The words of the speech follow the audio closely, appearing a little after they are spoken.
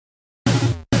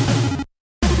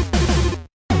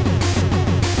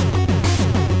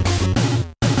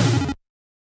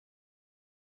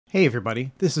Hey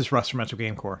everybody, this is Russ from Retro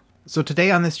Game Core. So today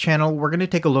on this channel, we're going to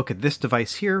take a look at this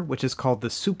device here, which is called the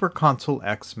Super Console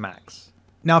X Max.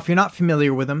 Now if you're not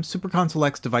familiar with them, Super Console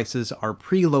X devices are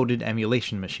preloaded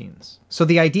emulation machines. So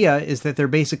the idea is that they're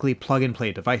basically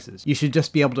plug-and-play devices. You should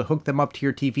just be able to hook them up to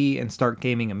your TV and start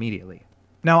gaming immediately.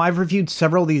 Now I've reviewed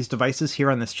several of these devices here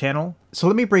on this channel, so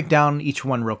let me break down each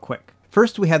one real quick.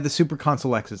 First we had the Super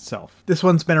Console X itself. This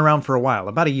one's been around for a while,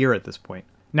 about a year at this point.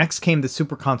 Next came the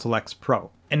Super Console X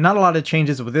Pro. And not a lot of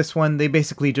changes with this one, they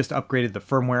basically just upgraded the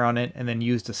firmware on it and then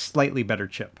used a slightly better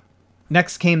chip.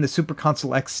 Next came the Super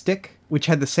Console X Stick, which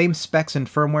had the same specs and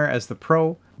firmware as the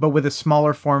Pro, but with a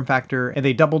smaller form factor, and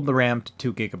they doubled the RAM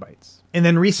to 2GB. And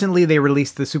then recently they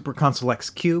released the Super Console X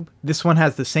Cube. This one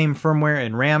has the same firmware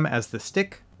and RAM as the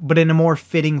Stick, but in a more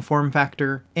fitting form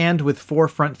factor, and with 4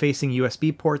 front-facing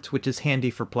USB ports, which is handy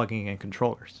for plugging in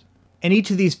controllers. And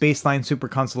each of these baseline Super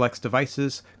Console X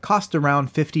devices cost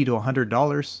around $50 to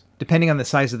 $100, depending on the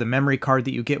size of the memory card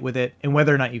that you get with it and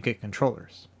whether or not you get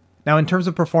controllers. Now in terms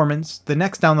of performance, the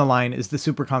next down the line is the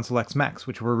Super Console X Max,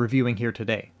 which we're reviewing here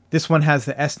today. This one has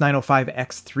the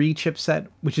S905X3 chipset,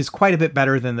 which is quite a bit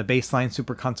better than the baseline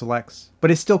Super Console X, but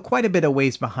is still quite a bit of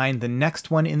ways behind the next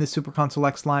one in the Super Console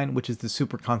X line, which is the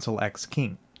Super Console X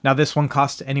King. Now this one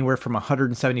costs anywhere from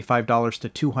 $175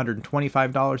 to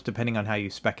 $225 depending on how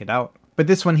you spec it out, but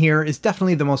this one here is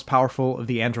definitely the most powerful of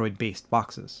the Android-based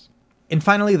boxes. And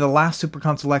finally, the last Super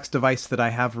Console X device that I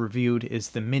have reviewed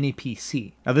is the Mini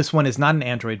PC. Now this one is not an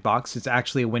Android box, it's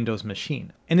actually a Windows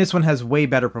machine, and this one has way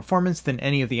better performance than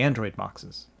any of the Android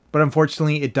boxes, but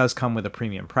unfortunately it does come with a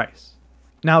premium price.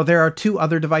 Now there are 2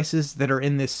 other devices that are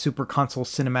in this Super Console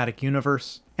cinematic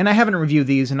universe, and I haven't reviewed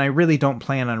these and I really don't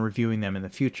plan on reviewing them in the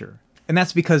future. And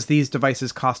that's because these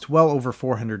devices cost well over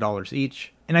 $400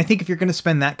 each, and I think if you're going to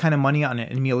spend that kind of money on an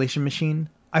emulation machine,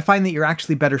 I find that you're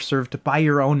actually better served to buy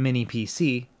your own mini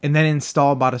PC and then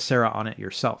install Batocera on it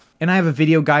yourself. And I have a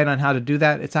video guide on how to do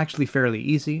that, it's actually fairly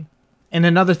easy. And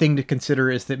another thing to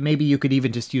consider is that maybe you could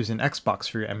even just use an Xbox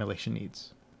for your emulation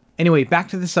needs. Anyway, back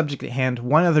to the subject at hand,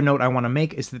 one other note I want to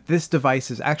make is that this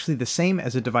device is actually the same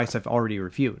as a device I've already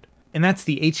reviewed. And that's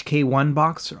the HK1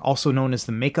 box, also known as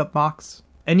the Makeup box.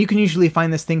 And you can usually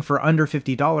find this thing for under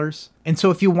 $50, and so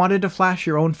if you wanted to flash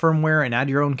your own firmware and add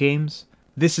your own games,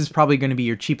 this is probably going to be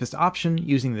your cheapest option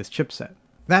using this chipset.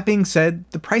 That being said,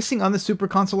 the pricing on the Super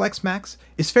Console X Max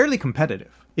is fairly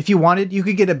competitive. If you wanted, you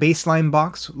could get a baseline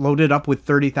box loaded up with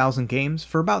 30,000 games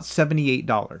for about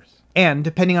 $78. And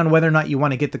depending on whether or not you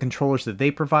want to get the controllers that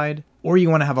they provide, or you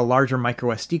want to have a larger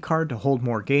microSD card to hold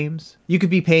more games, you could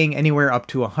be paying anywhere up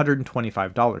to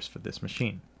 $125 for this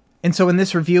machine. And so in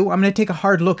this review, I'm going to take a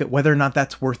hard look at whether or not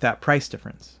that's worth that price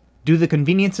difference. Do the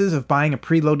conveniences of buying a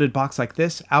preloaded box like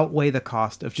this outweigh the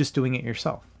cost of just doing it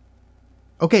yourself?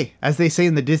 Okay, as they say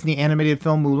in the Disney animated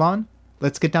film Mulan,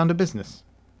 let's get down to business.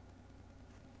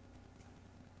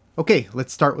 Okay,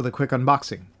 let's start with a quick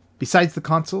unboxing. Besides the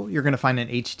console, you're going to find an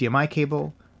HDMI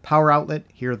cable, power outlet,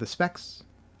 here are the specs,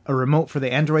 a remote for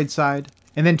the Android side,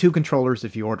 and then 2 controllers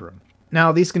if you order them.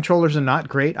 Now, these controllers are not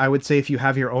great. I would say if you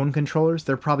have your own controllers,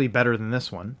 they're probably better than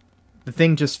this one. The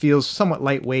thing just feels somewhat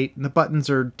lightweight, and the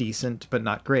buttons are decent, but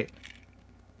not great.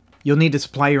 You'll need to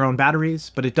supply your own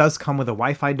batteries, but it does come with a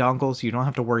Wi-Fi dongle, so you don't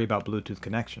have to worry about Bluetooth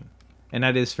connection. And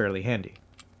that is fairly handy.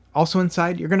 Also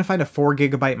inside, you're going to find a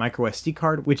 4GB microSD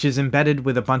card, which is embedded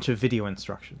with a bunch of video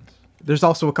instructions. There's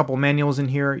also a couple manuals in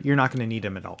here, you're not going to need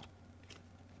them at all.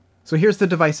 So here's the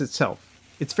device itself.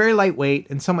 It's very lightweight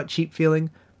and somewhat cheap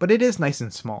feeling, but it is nice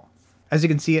and small. As you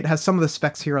can see, it has some of the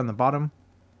specs here on the bottom.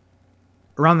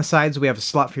 Around the sides we have a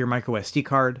slot for your microSD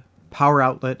card, power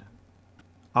outlet,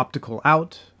 optical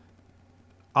out,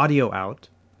 audio out,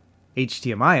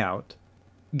 HDMI out,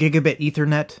 gigabit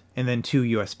Ethernet, and then 2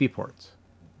 USB ports.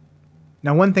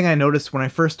 Now one thing I noticed when I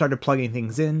first started plugging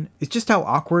things in is just how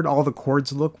awkward all the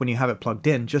cords look when you have it plugged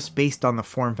in just based on the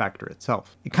form factor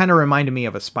itself. It kind of reminded me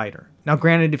of a spider. Now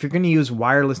granted, if you're going to use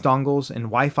wireless dongles and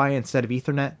Wi-Fi instead of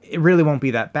Ethernet, it really won't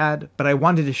be that bad, but I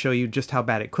wanted to show you just how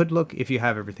bad it could look if you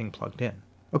have everything plugged in.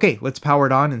 Okay, let's power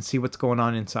it on and see what's going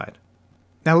on inside.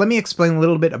 Now let me explain a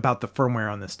little bit about the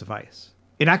firmware on this device.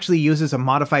 It actually uses a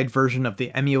modified version of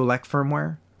the EmuELEC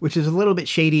firmware, which is a little bit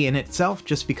shady in itself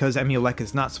just because EmuELEC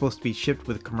is not supposed to be shipped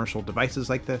with commercial devices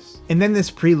like this. And then this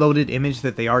preloaded image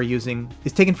that they are using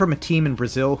is taken from a team in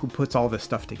Brazil who puts all this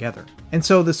stuff together. And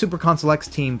so the Super Console X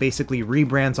team basically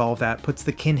rebrands all of that, puts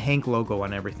the Kin Hank logo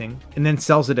on everything, and then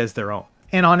sells it as their own.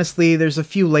 And honestly, there's a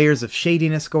few layers of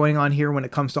shadiness going on here when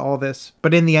it comes to all this,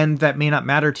 but in the end that may not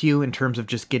matter to you in terms of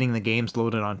just getting the games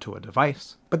loaded onto a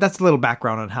device. But that's a little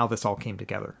background on how this all came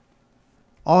together.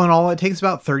 All in all, it takes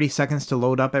about 30 seconds to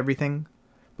load up everything,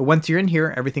 but once you're in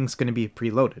here, everything's going to be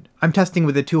preloaded. I'm testing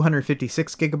with a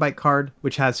 256GB card,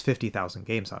 which has 50,000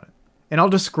 games on it. And I'll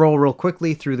just scroll real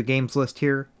quickly through the games list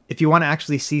here. If you want to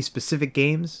actually see specific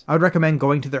games, I would recommend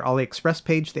going to their AliExpress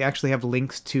page. They actually have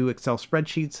links to Excel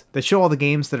spreadsheets that show all the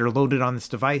games that are loaded on this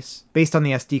device based on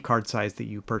the SD card size that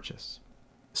you purchase.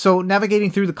 So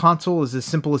navigating through the console is as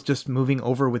simple as just moving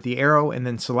over with the arrow and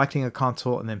then selecting a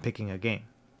console and then picking a game.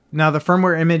 Now the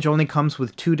firmware image only comes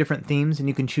with 2 different themes and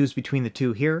you can choose between the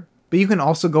 2 here, but you can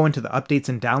also go into the updates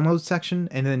and downloads section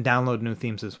and then download new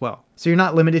themes as well. So you're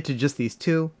not limited to just these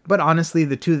 2, but honestly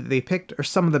the 2 that they picked are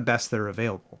some of the best that are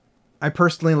available. I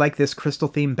personally like this crystal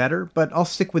theme better, but I'll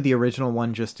stick with the original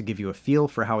one just to give you a feel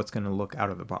for how it's going to look out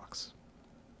of the box.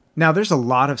 Now there's a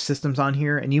lot of systems on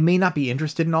here and you may not be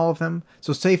interested in all of them,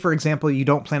 so say for example you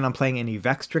don't plan on playing any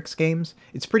Vextrix games,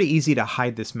 it's pretty easy to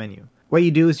hide this menu. What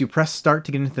you do is you press start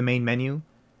to get into the main menu,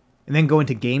 and then go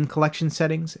into game collection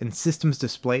settings and systems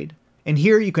displayed, and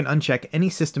here you can uncheck any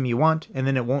system you want and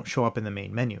then it won't show up in the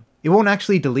main menu. It won't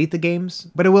actually delete the games,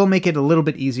 but it will make it a little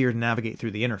bit easier to navigate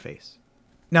through the interface.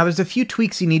 Now there's a few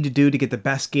tweaks you need to do to get the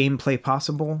best gameplay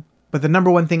possible, but the number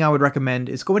one thing I would recommend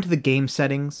is go into the game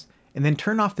settings and then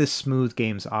turn off this smooth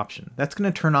games option. That's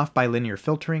going to turn off bilinear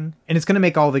filtering, and it's going to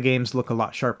make all the games look a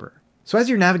lot sharper. So as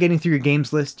you're navigating through your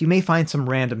games list, you may find some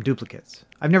random duplicates.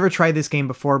 I've never tried this game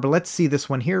before, but let's see this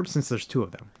one here since there's 2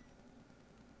 of them.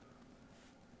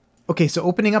 Okay, so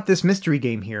opening up this mystery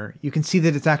game here, you can see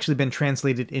that it's actually been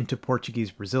translated into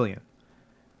Portuguese Brazilian.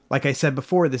 Like I said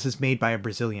before, this is made by a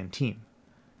Brazilian team.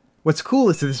 What's cool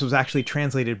is that this was actually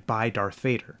translated by Darth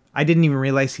Vader. I didn't even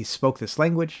realize he spoke this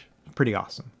language. Pretty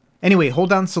awesome. Anyway, hold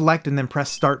down select and then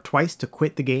press start twice to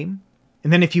quit the game.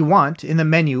 And then if you want, in the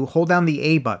menu, hold down the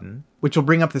A button, which will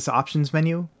bring up this options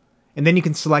menu, and then you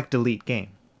can select delete game.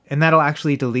 And that'll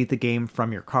actually delete the game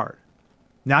from your card.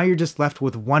 Now you're just left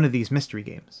with one of these mystery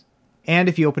games. And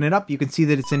if you open it up, you can see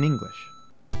that it's in English.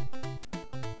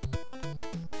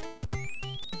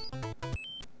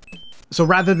 So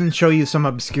rather than show you some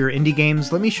obscure indie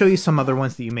games, let me show you some other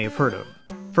ones that you may have heard of.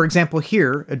 For example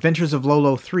here, Adventures of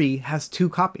Lolo 3 has 2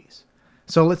 copies.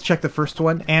 So let's check the first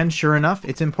one, and sure enough,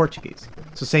 it's in Portuguese.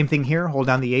 So same thing here, hold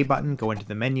down the A button, go into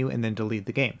the menu, and then delete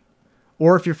the game.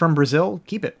 Or if you're from Brazil,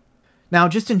 keep it. Now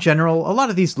just in general, a lot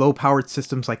of these low-powered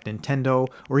systems like Nintendo,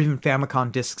 or even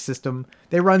Famicom Disk System,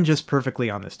 they run just perfectly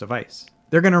on this device.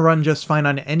 They're going to run just fine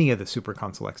on any of the Super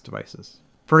Console X devices.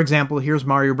 For example, here's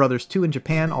Mario Bros. 2 in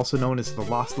Japan, also known as the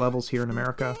Lost Levels here in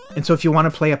America. And so if you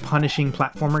want to play a punishing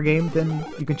platformer game, then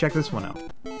you can check this one out.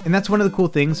 And that's one of the cool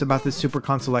things about this Super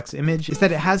Console X image, is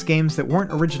that it has games that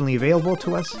weren't originally available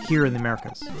to us here in the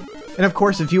Americas. And of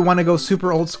course, if you want to go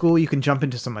super old school, you can jump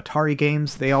into some Atari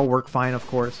games. They all work fine, of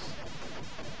course.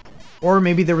 Or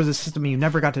maybe there was a system you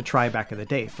never got to try back in the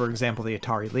day, for example the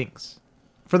Atari Lynx.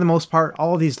 For the most part,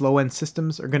 all of these low-end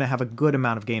systems are going to have a good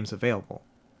amount of games available.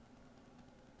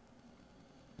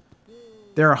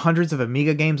 There are hundreds of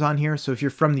Amiga games on here, so if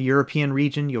you're from the European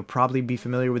region, you'll probably be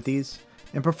familiar with these.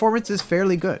 And performance is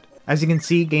fairly good. As you can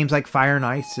see, games like Fire and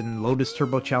Ice and Lotus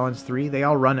Turbo Challenge 3, they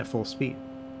all run at full speed.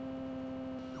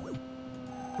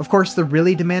 Of course, the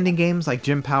really demanding games like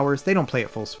Gym Powers, they don't play at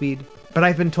full speed, but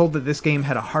I've been told that this game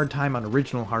had a hard time on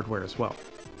original hardware as well.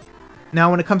 Now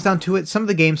when it comes down to it, some of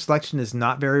the game selection is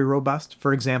not very robust.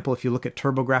 For example, if you look at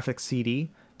TurboGrafx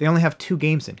CD, they only have 2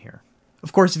 games in here.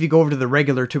 Of course, if you go over to the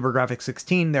regular TurboGrafx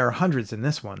 16, there are hundreds in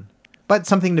this one. But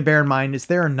something to bear in mind is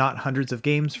there are not hundreds of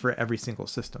games for every single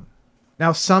system.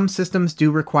 Now, some systems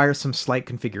do require some slight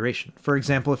configuration. For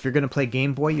example, if you're going to play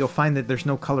Game Boy, you'll find that there's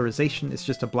no colorization, it's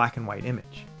just a black and white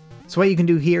image. So what you can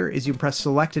do here is you press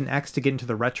Select and X to get into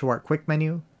the RetroArch Quick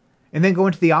menu, and then go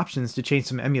into the options to change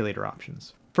some emulator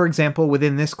options. For example,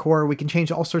 within this core, we can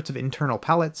change all sorts of internal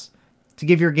palettes to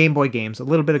give your Game Boy games a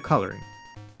little bit of coloring.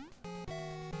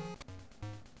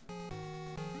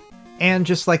 And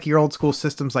just like your old school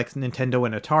systems like Nintendo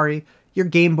and Atari, your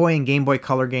Game Boy and Game Boy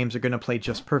Color games are going to play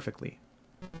just perfectly.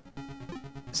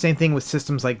 Same thing with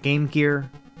systems like Game Gear,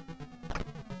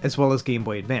 as well as Game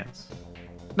Boy Advance.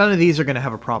 None of these are going to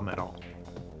have a problem at all.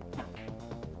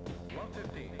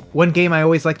 One game I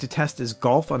always like to test is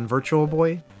Golf on Virtual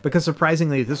Boy, because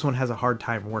surprisingly this one has a hard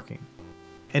time working.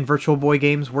 And Virtual Boy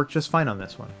games work just fine on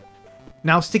this one.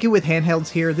 Now sticking with handhelds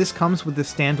here, this comes with the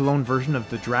standalone version of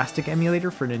the Drastic emulator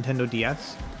for Nintendo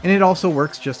DS, and it also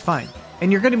works just fine.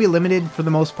 And you're going to be limited for the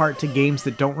most part to games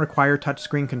that don't require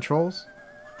touchscreen controls,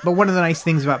 but one of the nice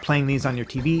things about playing these on your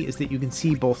TV is that you can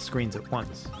see both screens at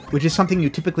once, which is something you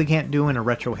typically can't do in a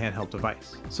retro handheld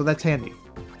device, so that's handy.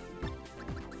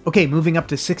 Okay, moving up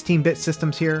to 16-bit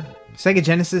systems here. Sega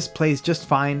Genesis plays just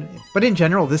fine, but in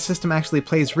general this system actually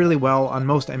plays really well on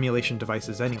most emulation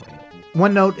devices anyway.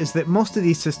 One note is that most of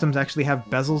these systems actually have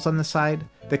bezels on the side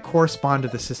that correspond to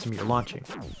the system you're launching.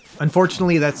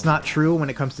 Unfortunately, that's not true when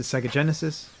it comes to Sega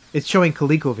Genesis. It's showing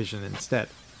ColecoVision instead.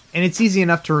 And it's easy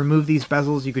enough to remove these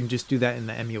bezels, you can just do that in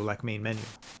the EmuELEC main menu.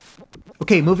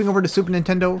 Okay, moving over to Super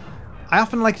Nintendo, I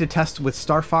often like to test with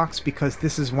Star Fox because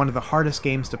this is one of the hardest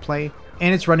games to play,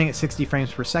 and it's running at 60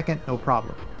 frames per second, no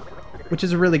problem. Which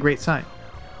is a really great sign.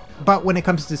 But when it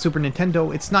comes to Super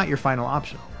Nintendo, it's not your final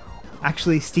option.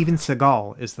 Actually, Steven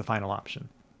Seagal is the final option.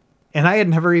 And I had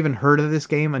never even heard of this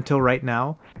game until right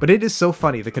now, but it is so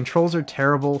funny. The controls are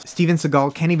terrible, Steven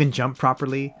Seagal can't even jump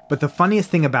properly, but the funniest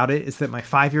thing about it is that my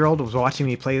 5-year-old was watching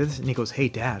me play this and he goes, "Hey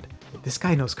Dad, this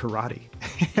guy knows karate."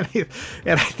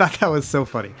 and I thought that was so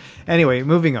funny. Anyway,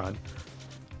 moving on.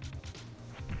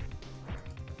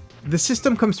 The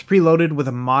system comes preloaded with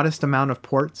a modest amount of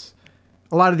ports.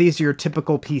 A lot of these are your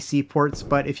typical PC ports,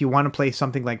 but if you want to play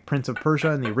something like Prince of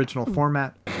Persia in the original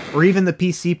format, or even the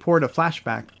PC port of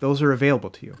Flashback, those are available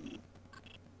to you.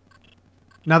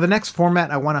 Now the next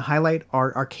format I want to highlight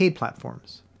are arcade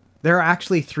platforms. There are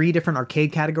actually 3 different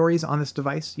arcade categories on this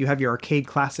device. You have your arcade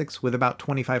classics with about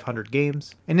 2,500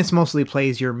 games, and this mostly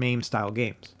plays your MAME style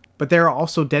games. But there are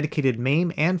also dedicated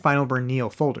MAME and Final Burn Neo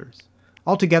folders.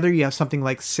 Altogether you have something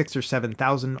like 6,000 or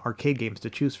 7,000 arcade games to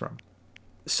choose from.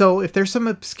 So if there's some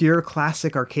obscure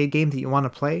classic arcade game that you want to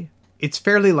play, it's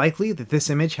fairly likely that this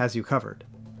image has you covered.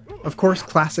 Of course,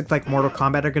 classics like Mortal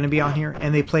Kombat are going to be on here,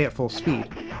 and they play at full speed,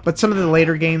 but some of the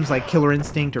later games like Killer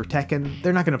Instinct or Tekken,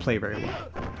 they're not going to play very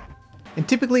well. And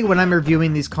typically when I'm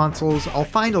reviewing these consoles, I'll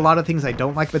find a lot of things I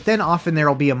don't like, but then often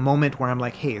there'll be a moment where I'm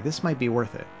like, hey, this might be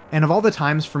worth it. And of all the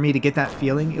times for me to get that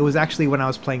feeling, it was actually when I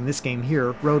was playing this game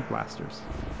here, Road Blasters.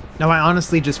 Now I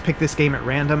honestly just picked this game at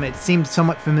random, it seemed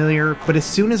somewhat familiar, but as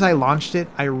soon as I launched it,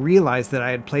 I realized that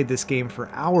I had played this game for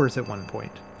hours at one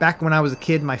point. Back when I was a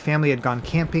kid, my family had gone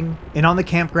camping, and on the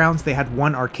campgrounds they had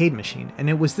one arcade machine, and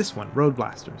it was this one, Road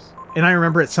Blasters. And I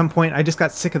remember at some point I just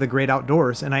got sick of the great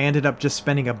outdoors, and I ended up just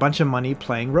spending a bunch of money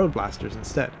playing Road Blasters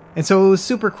instead. And so it was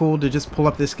super cool to just pull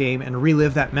up this game and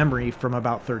relive that memory from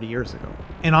about 30 years ago.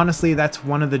 And honestly, that's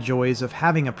one of the joys of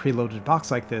having a preloaded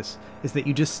box like this, is that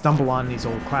you just stumble on these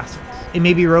old classics. And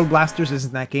maybe Road Blasters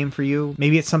isn't that game for you,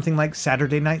 maybe it's something like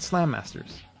Saturday Night Slam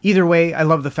Masters. Either way, I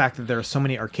love the fact that there are so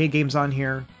many arcade games on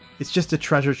here. It's just a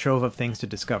treasure trove of things to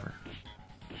discover.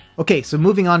 Okay, so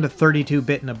moving on to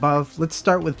 32-bit and above, let's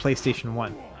start with PlayStation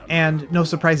 1. And no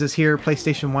surprises here,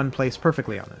 PlayStation 1 plays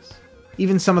perfectly on this.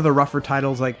 Even some of the rougher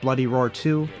titles like Bloody Roar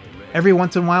 2, every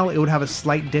once in a while it would have a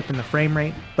slight dip in the frame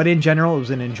rate, but in general it was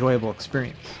an enjoyable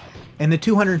experience. And the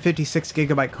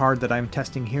 256GB card that I'm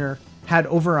testing here had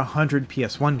over 100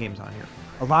 PS1 games on here.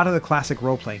 A lot of the classic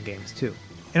role-playing games too.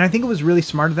 And I think it was really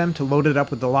smart of them to load it up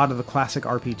with a lot of the classic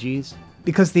RPGs,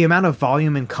 because the amount of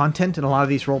volume and content in a lot of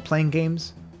these role-playing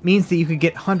games means that you could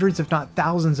get hundreds if not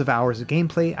thousands of hours of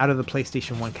gameplay out of the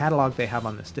PlayStation 1 catalog they have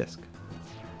on this disc.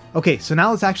 Okay, so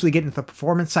now let's actually get into the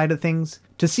performance side of things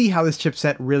to see how this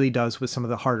chipset really does with some of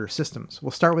the harder systems.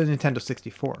 We'll start with Nintendo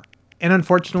 64. And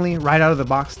unfortunately, right out of the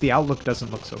box, the outlook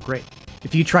doesn't look so great.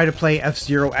 If you try to play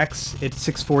F-Zero X at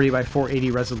 640 by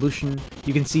 480 resolution,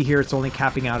 you can see here it's only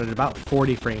capping out at about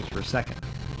 40 frames per second.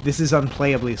 This is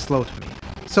unplayably slow to me.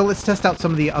 So let's test out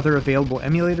some of the other available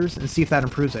emulators and see if that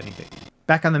improves anything.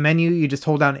 Back on the menu, you just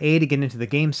hold down A to get into the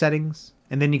game settings,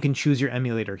 and then you can choose your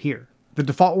emulator here. The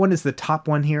default one is the top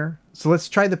one here, so let's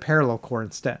try the parallel core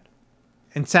instead.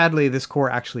 And sadly, this core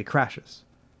actually crashes.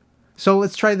 So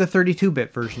let's try the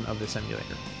 32-bit version of this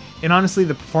emulator. And honestly,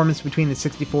 the performance between the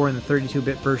 64 and the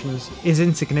 32-bit versions is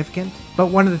insignificant, but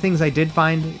one of the things I did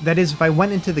find, that is if I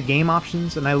went into the game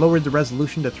options and I lowered the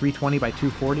resolution to 320 by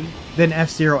 240, then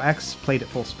F-Zero X played at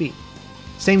full speed.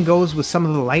 Same goes with some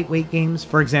of the lightweight games,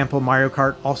 for example Mario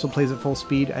Kart also plays at full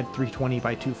speed at 320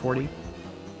 by 240.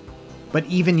 But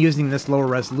even using this lower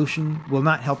resolution will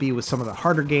not help you with some of the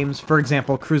harder games, for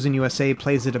example Cruisin' USA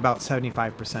plays at about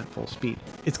 75% full speed.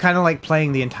 It's kind of like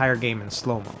playing the entire game in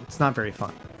slow-mo, it's not very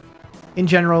fun. In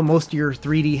general, most of your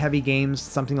 3D heavy games,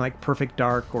 something like Perfect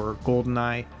Dark or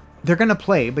GoldenEye, they're going to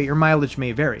play, but your mileage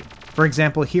may vary. For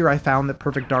example, here I found that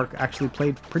Perfect Dark actually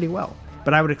played pretty well.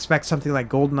 But I would expect something like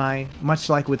GoldenEye, much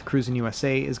like with Cruisin'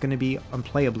 USA, is going to be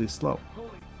unplayably slow.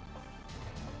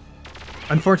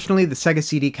 Unfortunately, the Sega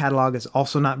CD catalog is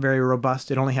also not very robust,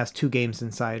 it only has 2 games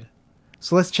inside.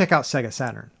 So let's check out Sega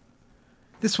Saturn.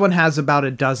 This one has about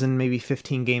a dozen, maybe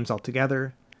 15 games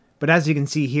altogether, but as you can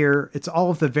see here, it's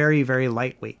all of the very, very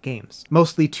lightweight games,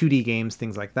 mostly 2D games,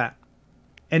 things like that.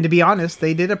 And to be honest,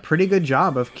 they did a pretty good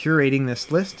job of curating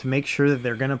this list to make sure that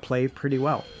they're going to play pretty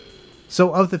well.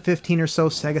 So of the 15 or so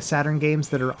Sega Saturn games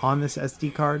that are on this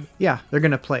SD card, yeah, they're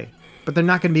going to play. But they're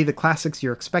not going to be the classics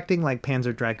you're expecting like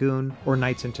Panzer Dragoon or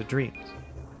Nights into Dreams.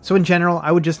 So in general,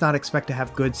 I would just not expect to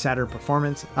have good Saturn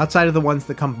performance outside of the ones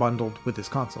that come bundled with this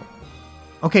console.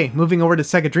 Okay, moving over to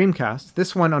Sega Dreamcast,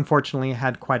 this one unfortunately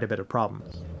had quite a bit of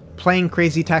problems. Playing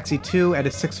Crazy Taxi 2 at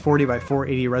a 640 by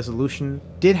 480 resolution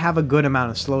did have a good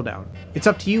amount of slowdown. It's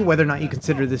up to you whether or not you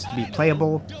consider this to be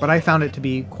playable, but I found it to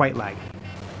be quite laggy.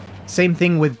 Same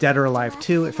thing with Dead or Alive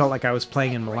 2, it felt like I was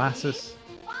playing in molasses.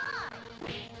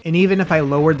 And even if I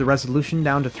lowered the resolution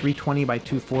down to 320 by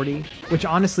 240, which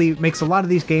honestly makes a lot of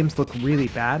these games look really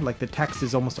bad, like the text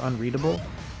is almost unreadable,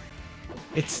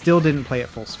 it still didn't play at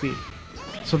full speed.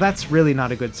 So that's really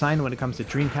not a good sign when it comes to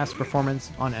Dreamcast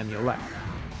performance on EmuELEC.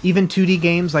 Even 2D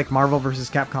games like Marvel vs.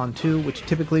 Capcom 2, which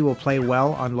typically will play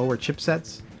well on lower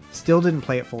chipsets, still didn't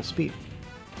play at full speed.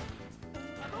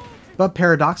 But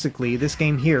paradoxically, this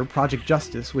game here, Project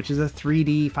Justice, which is a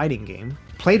 3D fighting game,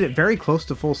 played it very close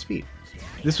to full speed.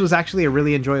 This was actually a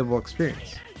really enjoyable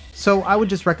experience. So I would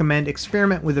just recommend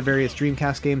experiment with the various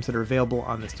Dreamcast games that are available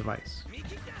on this device.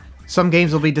 Some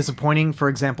games will be disappointing, for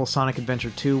example Sonic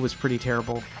Adventure 2 was pretty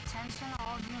terrible.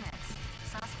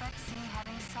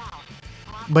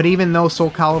 But even though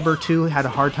Soul Calibur 2 had a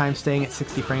hard time staying at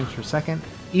 60 frames per second,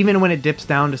 even when it dips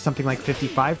down to something like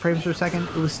 55 frames per second,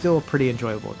 it was still a pretty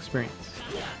enjoyable experience.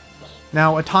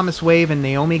 Now, Atomic Wave and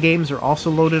Naomi games are also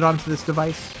loaded onto this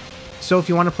device, so if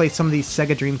you want to play some of these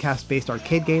Sega Dreamcast-based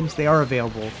arcade games, they are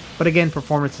available, but again,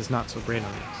 performance is not so great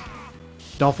on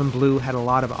these. Dolphin Blue had a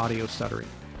lot of audio stuttering.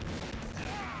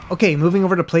 Okay, moving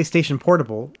over to PlayStation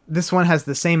Portable, this one has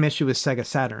the same issue as Sega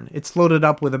Saturn. It's loaded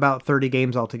up with about 30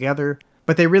 games altogether,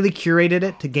 but they really curated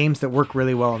it to games that work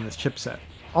really well on this chipset.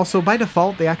 Also, by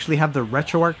default, they actually have the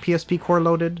RetroArch PSP core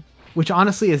loaded, which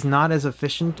honestly is not as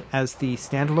efficient as the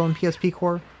standalone PSP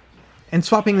core. And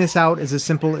swapping this out is as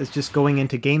simple as just going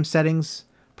into Game Settings,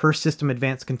 per System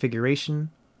Advanced Configuration,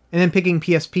 and then picking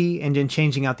PSP and then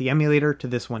changing out the emulator to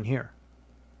this one here.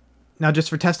 Now just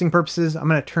for testing purposes, I'm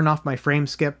going to turn off my frame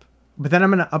skip, but then I'm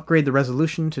going to upgrade the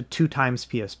resolution to 2x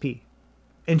PSP.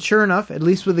 And sure enough, at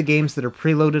least with the games that are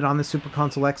preloaded on the Super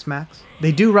Console X Max,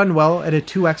 they do run well at a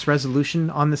 2x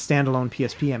resolution on the standalone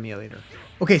PSP emulator.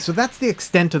 Okay, so that's the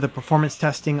extent of the performance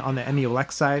testing on the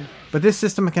EmuELEC side, but this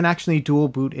system can actually dual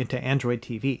boot into Android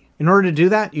TV. In order to do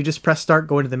that, you just press start,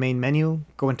 go into the main menu,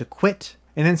 go into quit,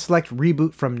 and then select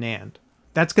reboot from NAND.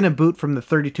 That's going to boot from the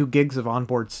 32 gigs of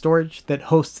onboard storage that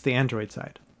hosts the Android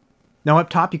side. Now up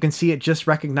top you can see it just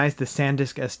recognized the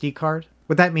SanDisk SD card.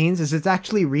 What that means is it's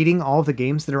actually reading all the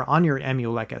games that are on your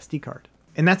EmuELEC SD card.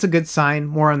 And that's a good sign,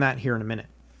 more on that here in a minute.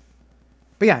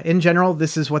 But yeah, in general,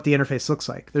 this is what the interface looks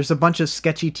like. There's a bunch of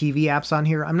sketchy TV apps on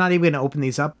here. I'm not even going to open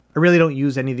these up. I really don't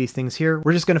use any of these things here.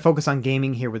 We're just going to focus on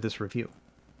gaming here with this review.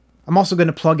 I'm also going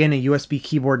to plug in a USB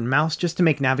keyboard and mouse just to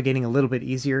make navigating a little bit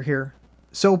easier here.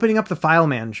 So opening up the file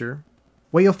manager,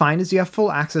 what you'll find is you have full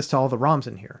access to all the ROMs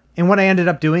in here. And what I ended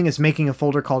up doing is making a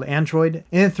folder called Android,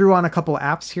 and then threw on a couple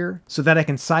apps here so that I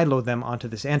can sideload them onto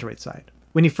this Android side.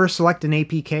 When you first select an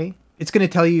APK, it's going to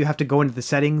tell you have to go into the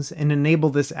settings and enable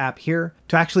this app here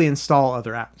to actually install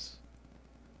other apps.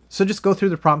 So just go through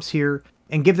the prompts here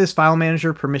and give this file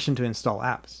manager permission to install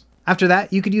apps. After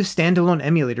that, you could use standalone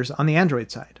emulators on the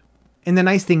Android side. And the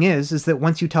nice thing is that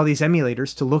once you tell these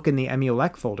emulators to look in the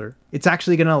EmuELEC folder, it's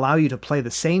actually going to allow you to play the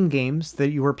same games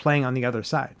that you were playing on the other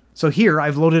side. So here,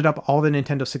 I've loaded up all the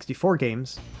Nintendo 64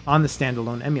 games on the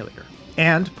standalone emulator.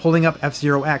 And pulling up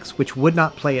F-Zero X, which would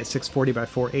not play at 640 by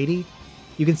 480,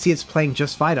 you can see it's playing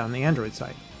just fine on the Android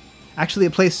side. Actually,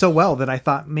 it plays so well that I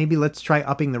thought maybe let's try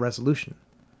upping the resolution.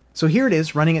 So here it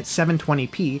is running at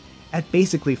 720p at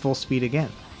basically full speed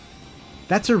again.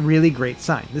 That's a really great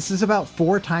sign. This is about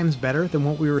 4 times better than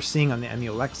what we were seeing on the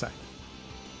EmuELEC side.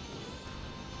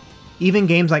 Even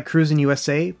games like Cruisin'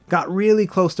 USA got really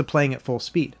close to playing at full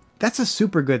speed. That's a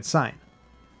super good sign.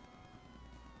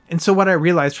 And so what I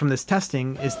realized from this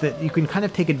testing is that you can kind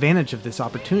of take advantage of this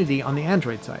opportunity on the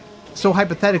Android side. So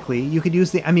hypothetically, you could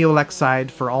use the EmuELEC side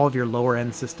for all of your lower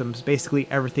end systems, basically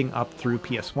everything up through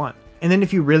PS1. And then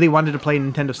if you really wanted to play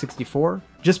Nintendo 64,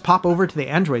 just pop over to the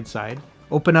Android side,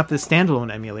 open up the standalone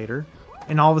emulator,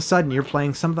 and all of a sudden you're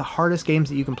playing some of the hardest games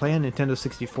that you can play on Nintendo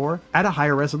 64 at a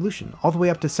higher resolution, all the way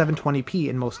up to 720p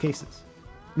in most cases.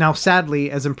 Now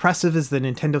sadly, as impressive as the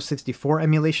Nintendo 64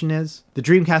 emulation is, the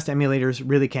Dreamcast emulators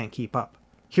really can't keep up.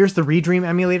 Here's the Redream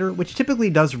emulator, which typically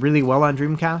does really well on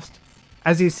Dreamcast.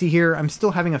 As you see here, I'm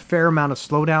still having a fair amount of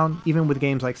slowdown, even with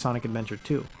games like Sonic Adventure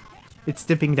 2. It's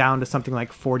dipping down to something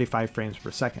like 45 frames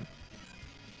per second.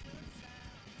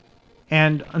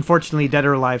 And unfortunately, Dead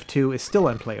or Alive 2 is still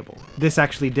unplayable. This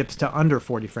actually dips to under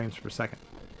 40 frames per second.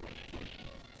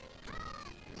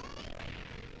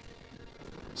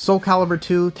 Soul Calibur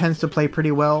 2 tends to play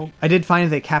pretty well. I did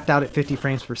find that it capped out at 50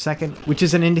 frames per second, which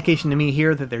is an indication to me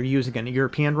here that they're using a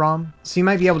European ROM, so you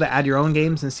might be able to add your own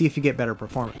games and see if you get better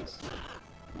performance.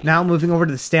 Now moving over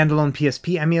to the standalone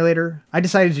PSP emulator, I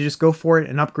decided to just go for it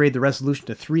and upgrade the resolution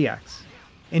to 3x.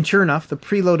 And sure enough, the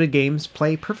preloaded games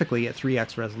play perfectly at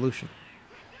 3x resolution.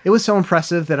 It was so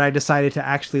impressive that I decided to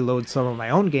actually load some of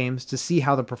my own games to see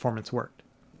how the performance worked.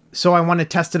 So I want to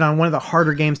test it on one of the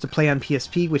harder games to play on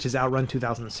PSP, which is Outrun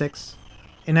 2006.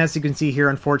 And as you can see here,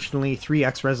 unfortunately,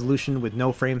 3x resolution with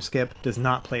no frame skip does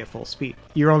not play at full speed.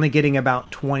 You're only getting about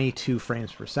 22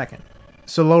 frames per second.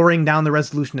 So lowering down the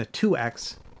resolution to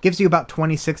 2x gives you about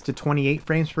 26 to 28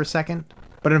 frames per second,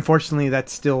 but unfortunately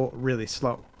that's still really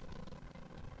slow.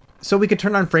 So we could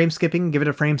turn on frame skipping, give it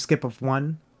a frame skip of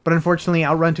 1, but unfortunately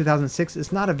Outrun 2006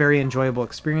 is not a very enjoyable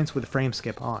experience with frame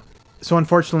skip on. So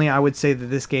unfortunately I would say that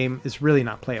this game is really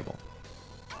not playable.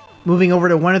 Moving over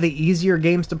to one of the easier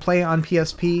games to play on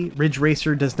PSP, Ridge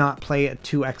Racer does not play at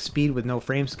 2x speed with no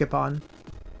frame skip on.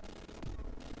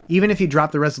 Even if you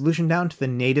drop the resolution down to the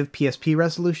native PSP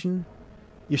resolution,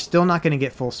 you're still not going to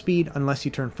get full speed unless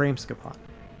you turn frame skip on.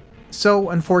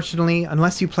 So unfortunately,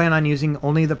 unless you plan on using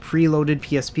only the preloaded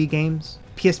PSP games,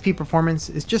 PSP performance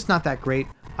is just not that great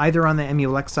either on the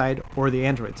EmuELEC side or the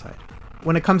Android side.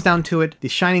 When it comes down to it, the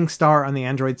shining star on the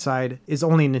Android side is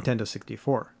only Nintendo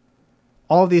 64.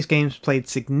 All of these games played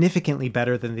significantly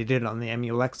better than they did on the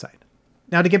EmuELEC side.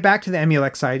 Now to get back to the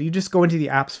EmuELEC side, you just go into the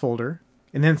apps folder,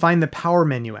 and then find the Power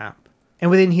Menu app.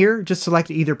 And within here, just select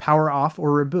either Power Off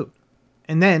or Reboot.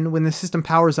 And then, when the system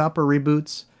powers up or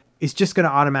reboots, it's just going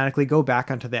to automatically go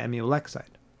back onto the EmuELEC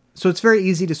side. So it's very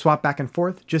easy to swap back and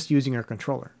forth just using your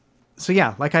controller. So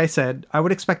yeah, like I said, I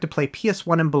would expect to play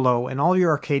PS1 and below and all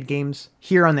your arcade games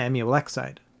here on the EmuELEC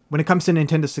side. When it comes to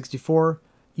Nintendo 64,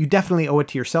 you definitely owe it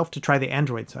to yourself to try the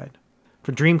Android side.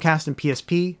 For Dreamcast and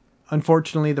PSP,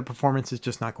 unfortunately the performance is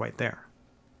just not quite there.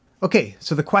 Okay,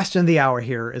 so the question of the hour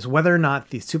here is whether or not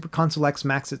the Super Console X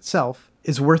Max itself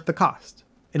is worth the cost.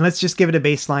 And let's just give it a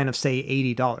baseline of say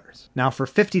 $80. Now for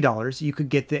 $50, you could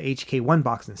get the HK1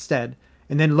 box instead,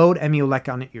 and then load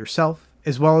EmuELEC on it yourself,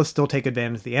 as well as still take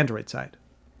advantage of the Android side.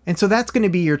 And so that's going to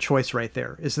be your choice right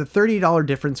there. Is the $30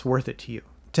 difference worth it to you?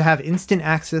 To have instant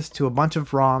access to a bunch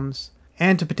of ROMs,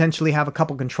 and to potentially have a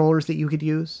couple controllers that you could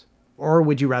use? Or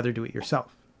would you rather do it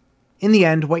yourself? In the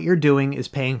end, what you're doing is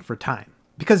paying for time.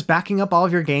 Because backing up all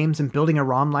of your games and building a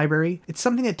ROM library, it's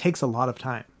something that takes a lot of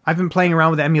time. I've been playing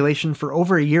around with emulation for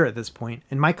over a year at this point,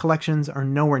 and my collections are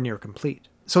nowhere near complete.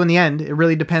 So in the end, it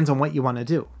really depends on what you want to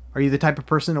do. Are you the type of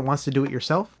person that wants to do it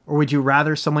yourself? Or would you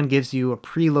rather someone gives you a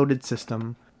preloaded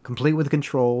system, complete with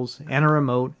controls, and a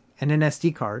remote, and an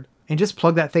SD card, and just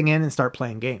plug that thing in and start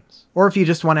playing games? Or if you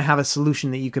just want to have a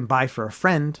solution that you can buy for a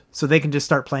friend, so they can just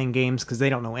start playing games because they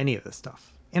don't know any of this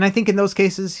stuff. And I think in those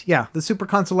cases, yeah, the Super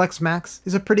Console X Max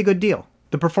is a pretty good deal.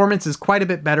 The performance is quite a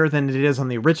bit better than it is on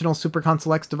the original Super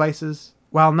Console X devices,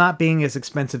 while not being as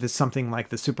expensive as something like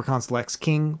the Super Console X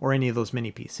King or any of those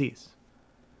mini PCs.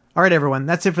 Alright everyone,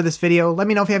 that's it for this video. Let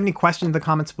me know if you have any questions in the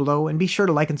comments below, and be sure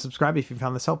to like and subscribe if you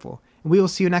found this helpful. And we will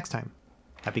see you next time.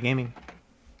 Happy gaming.